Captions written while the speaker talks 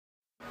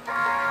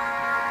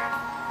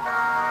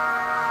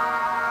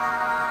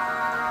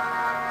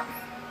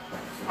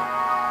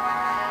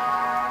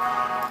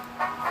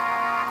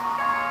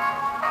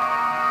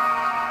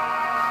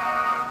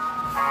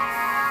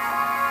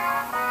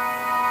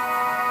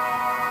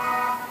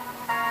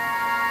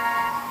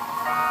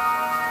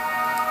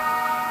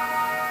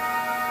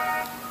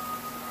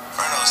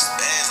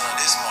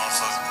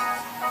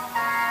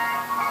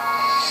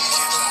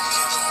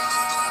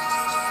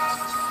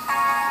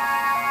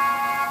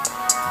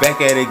Back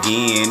at it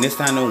again, this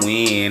time to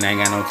win.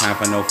 Ain't got no time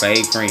for no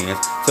fake friends.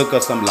 Took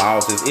us some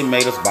losses, it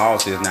made us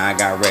bosses. Now I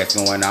got rats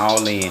going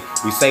all in.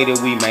 We say that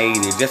we made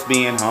it, just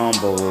being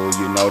humble.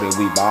 You know that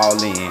we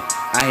ballin'.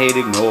 I hate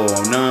ignore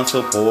them, none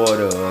support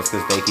us,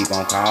 cause they keep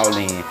on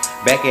calling.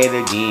 Back at it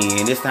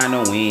again, it's time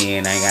to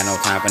win. Ain't got no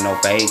time for no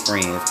fake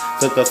friends.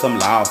 Took us some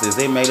losses,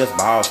 it made us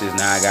bosses.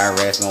 Now I got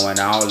rats going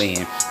all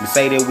in. We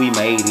say that we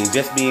made it,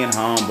 just being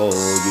humble.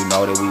 You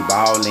know that we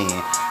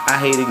ballin'. I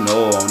hate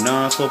ignore them,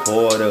 none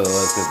support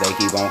us, cause they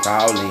keep on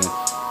calling.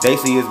 They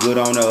see it's good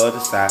on the other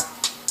side.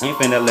 Ain't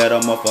finna let a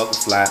motherfucker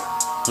slide.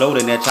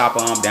 Loading that chopper,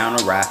 I'm down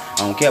the ride. I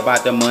don't care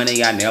about the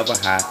money, I never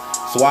hide.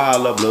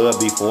 Swallow blood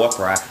before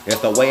pride.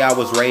 That's the way I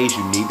was raised,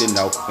 you need to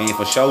know. Ain't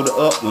for shoulder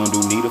up, we don't do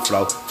need a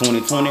flow.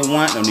 2021,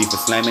 no need for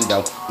slamming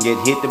dough. Get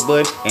hit the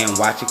button and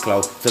watch it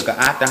close. Took her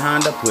out the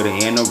Honda, put her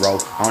in the row.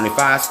 Only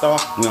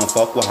 5-star, we don't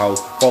fuck with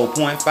hoes.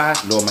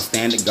 4.5, Lord my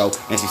standard go.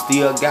 And she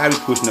still got me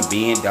pushing the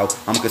bend though.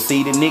 I'm a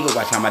conceited nigga,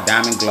 watch how my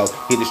diamond glow.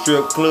 Hit the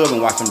strip club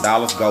and watch some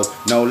dollars go.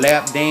 No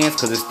lap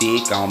dance, cause it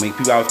stick on me.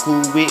 People I was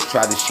cool with,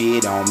 try to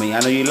shit on me.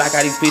 I know you like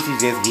how these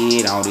bitches just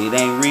hit on it. It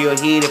ain't real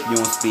hit if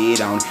you don't spit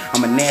on it.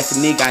 I'm a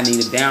nasty nigga, I need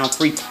a down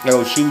free.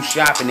 Go shoe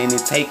shopping and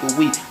it take a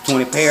week.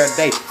 20 pair a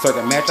day,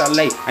 circuit match I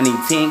late. I need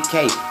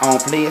 10K, I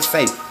don't play it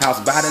safe.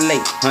 House by the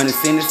lake, 100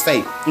 cent is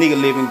safe. Nigga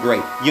living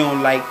great, you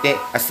don't like that,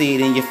 I see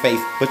it in your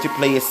face. But you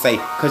play it safe,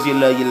 cause you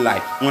love your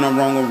life. When I'm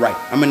wrong or right,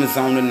 I'm in the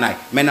zone tonight.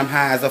 Man, I'm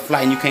high as a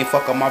flight and you can't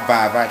fuck up my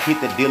vibe. I hit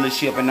the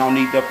dealership and don't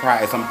need the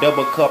price. I'm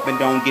double cup and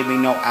don't give me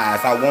no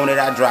eyes. I want it,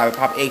 I drive it,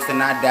 pop X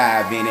and I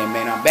dive in it.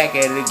 Man, I'm back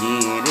at it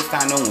again, this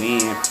time to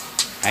win.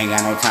 Ain't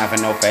got no time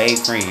for no fake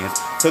friends.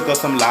 Took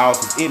us some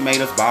losses, it made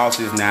us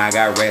bosses. Now I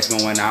got rats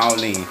going all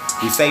in.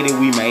 We say that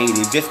we made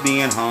it, just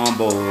being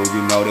humble.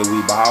 You know that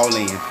we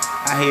ballin'.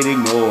 I hate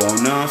ignore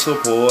them, none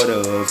support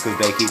us, cause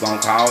they keep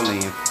on calling.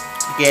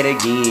 Back at it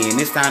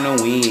again, it's time to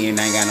win.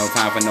 Ain't got no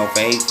time for no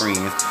fake friends.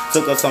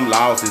 Took us some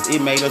losses,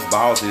 it made us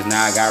bosses.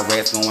 Now I got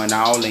rats going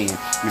all in.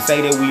 We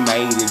say that we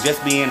made it,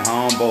 just being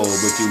humble,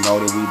 but you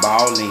know that we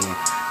ballin'.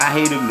 I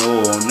hate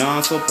ignore,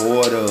 none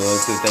support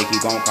us, cause they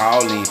keep on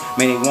calling.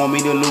 Man, they want me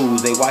to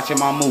lose, they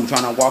watching my move,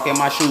 trying to walk in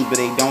my shoes, but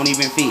they don't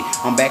even fit.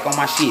 I'm back on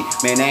my shit,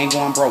 man, they ain't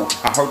going broke.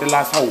 I hurt the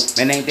lost hope,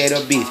 man, ain't that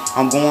a bitch.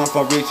 I'm going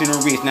from rich and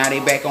rich, now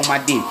they back on my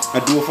dick.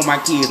 I do it for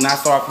my kids,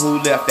 not sorry for who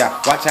left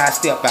out. Watch how I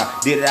step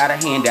out, did it out of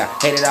handout,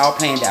 had it all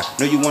planned out.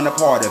 Know you want a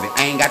part of it,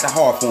 I ain't got the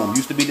heart for them.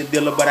 Used to be the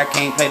dealer, but I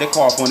can't play the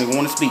card for them. They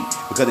wanna speak,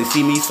 because they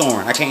see me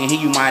soaring. I can't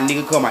hear you, my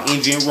nigga, cause my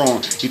engine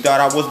roaring. You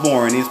thought I was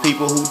boring, it's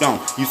people who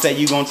don't. You say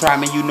you gon' try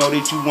me, you know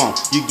that you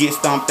won't. You get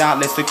stomped out,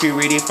 let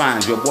security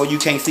find you. Boy, you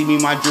can't see me,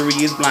 my jury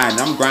is blind.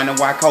 I'm grinding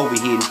while Kobe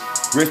hitting.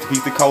 Rest in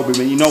peace to Kobe,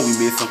 man, you know we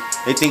miss him.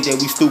 They think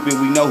that we stupid,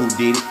 we know who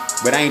did it.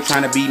 But I ain't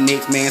trying to be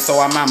next, man,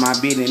 so I mind my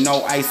business.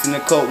 No ice in the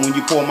cup when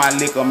you pour my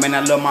liquor. Man, I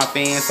love my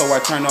fans, so I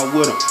turn up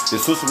with them. The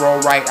sister roll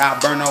right, I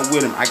burn up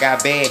with them. I got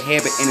bad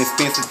habit and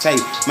expensive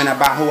taste. Man, I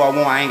buy who I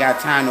want, I ain't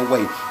got time to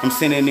wait. I'm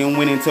sending them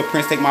winning till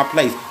Prince take my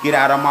place. Get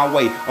out of my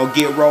way or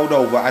get rolled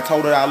over. I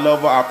told her I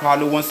love her, I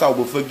probably wasn't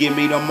sober. Forgive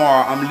me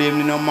tomorrow, I'm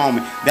living in the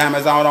moment.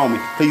 Diamonds all on me,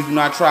 please do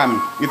not try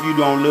me. If you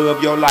don't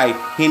love your life,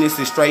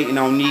 Hennessy straight and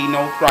don't need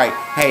no Sprite.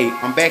 Hey,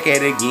 I'm back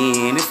at it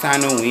again, it's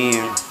time to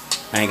win.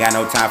 I ain't got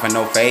no time for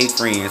no fake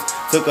friends.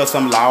 Took us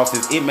some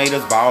losses, it made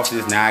us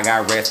bosses. Now I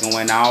got rats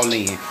going all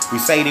in. We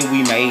say that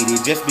we made it,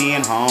 just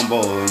being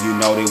humble. You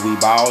know that we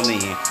ballin'.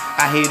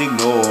 I hate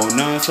ignore,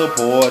 none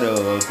support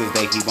us, cause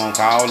they keep on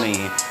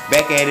calling.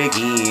 Back at it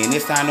again,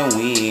 it's time to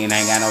win.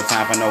 Ain't got no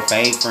time for no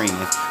fake friends.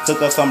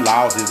 Took us some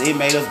losses, it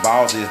made us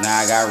bosses. Now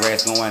I got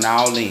rats going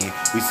all in.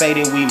 We say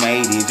that we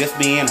made it, just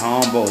being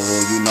humble.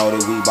 You know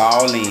that we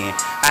ballin'.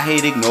 I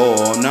hate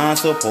ignore, none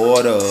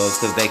support us,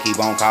 cause they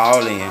keep on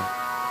calling.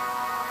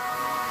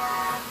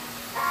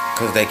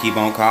 Cause they keep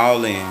on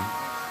calling.